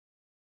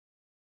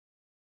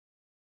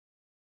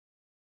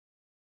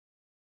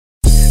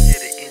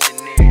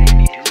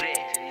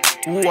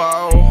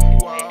Whoa.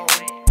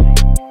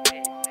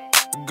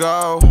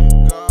 Go.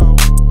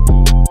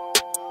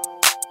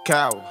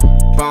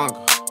 Cowabunga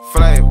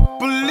flavor.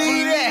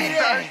 Believe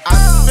that.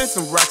 I spent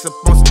some racks up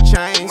on some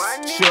chains.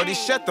 Shorty,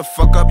 shut the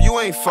fuck up. You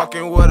ain't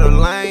fucking with a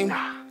lame.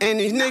 And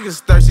these niggas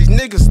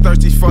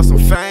thirsty for some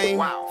fame.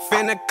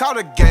 Finna call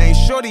the game.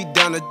 Shorty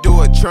down to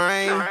do a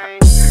train.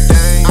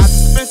 Dang. I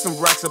spent some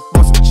racks up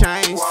on some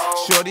chains.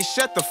 Shorty,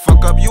 shut the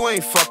fuck up. You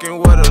ain't fucking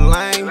with a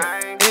lame.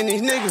 And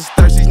these niggas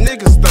thirsty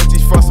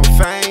for some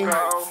fame.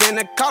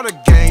 Finna call the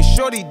game.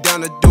 Shorty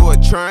down to do a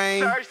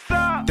train.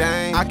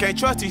 Dang, I can't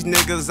trust these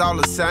niggas all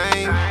the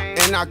same.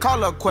 And I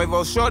call up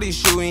Quavo, shorty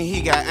shooting,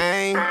 he got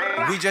aim.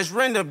 We just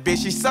ran the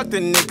bitch, she sucked the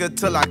nigga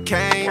till I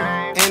came.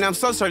 And I'm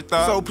so turned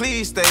up, so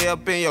please stay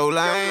up in your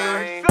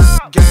lane.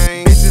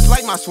 Gang, bitches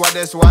like my swag,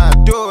 that's why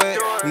I do it.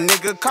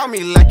 Nigga call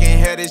me lacking,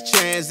 had his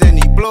chance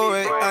and he blew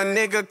it. A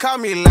nigga call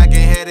me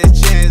lacking, had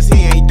his chance,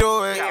 he ain't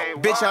do it.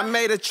 Bitch, I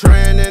made a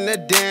trend in the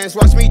dance,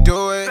 watch me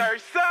do it.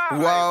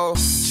 Whoa,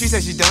 she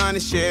said she done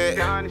and shit.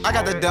 I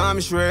got the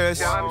dumbest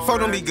wrist. Folk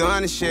don't be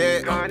gun and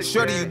shit.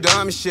 Shorty, you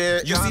dumb as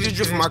shit. You see the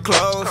drip from my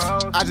clothes.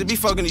 I just be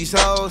fucking these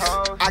hoes.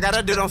 I got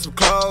a did on some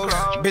clothes.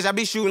 Bitch, I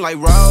be shooting like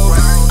Rose.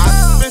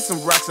 I spent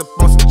some racks up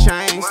on some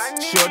chains.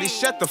 Shorty,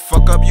 shut the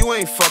fuck up. You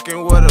ain't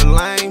fucking with a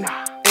lame.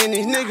 And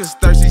these niggas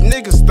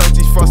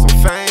thirsty for some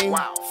fame.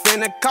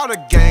 Finna call the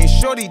game.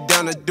 Shorty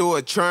down to do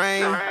a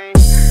train.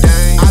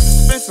 Dang, I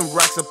spent some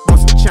racks up on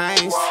some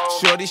chains.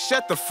 Shorty,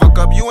 shut the fuck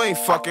up. You ain't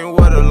fucking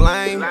with a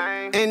lame.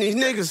 And these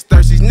niggas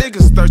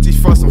thirsty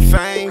for some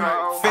fame.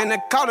 Finna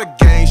call the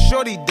game.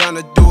 Shorty down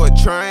to do a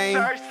train.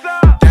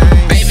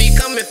 Dang. Baby,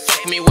 come and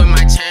fuck me with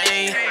my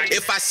chain.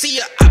 If I see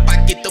her up,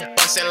 I get the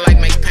bustin' like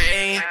Mace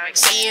Payne.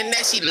 Saying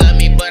that she love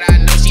me, but I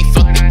know she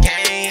fuck the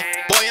game.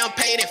 Boy, I'm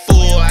paid in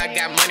full. I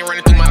got money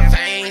running through my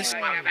veins.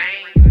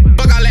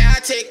 Fuck all that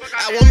high tech.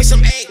 I want me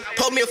some egg.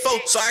 Pour me a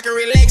fork so I can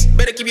relax.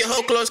 Better keep your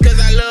hoe close, cause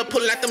I love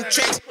pulling out them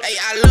tracks. Hey,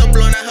 I love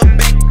blowing out her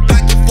back.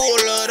 Pocket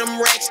full of them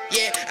racks.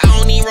 Yeah, I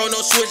don't even roll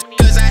no switch,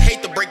 cause I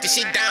hate to break this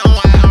shit down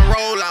while I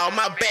roll all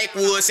my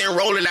backwoods and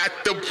roll it out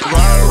the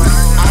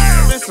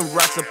I spent some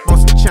racks up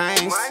on some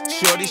chains.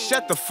 Shorty,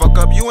 shut the fuck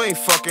up. You ain't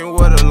fucking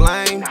with a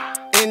lame.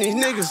 And these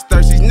niggas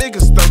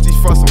thirsty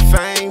for some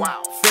fame.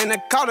 Finna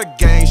call the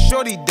game.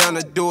 Shorty down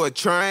to do a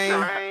train.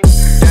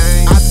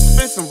 Dang, I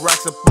spent some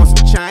racks up on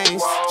some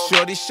chains.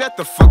 Shorty, shut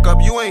the fuck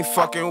up. You ain't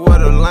fucking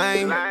with a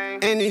lame.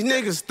 And these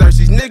niggas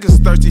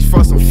thirsty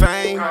for some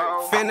fame.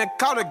 Finna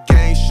call the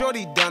game.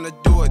 Shorty down to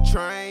do a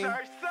train.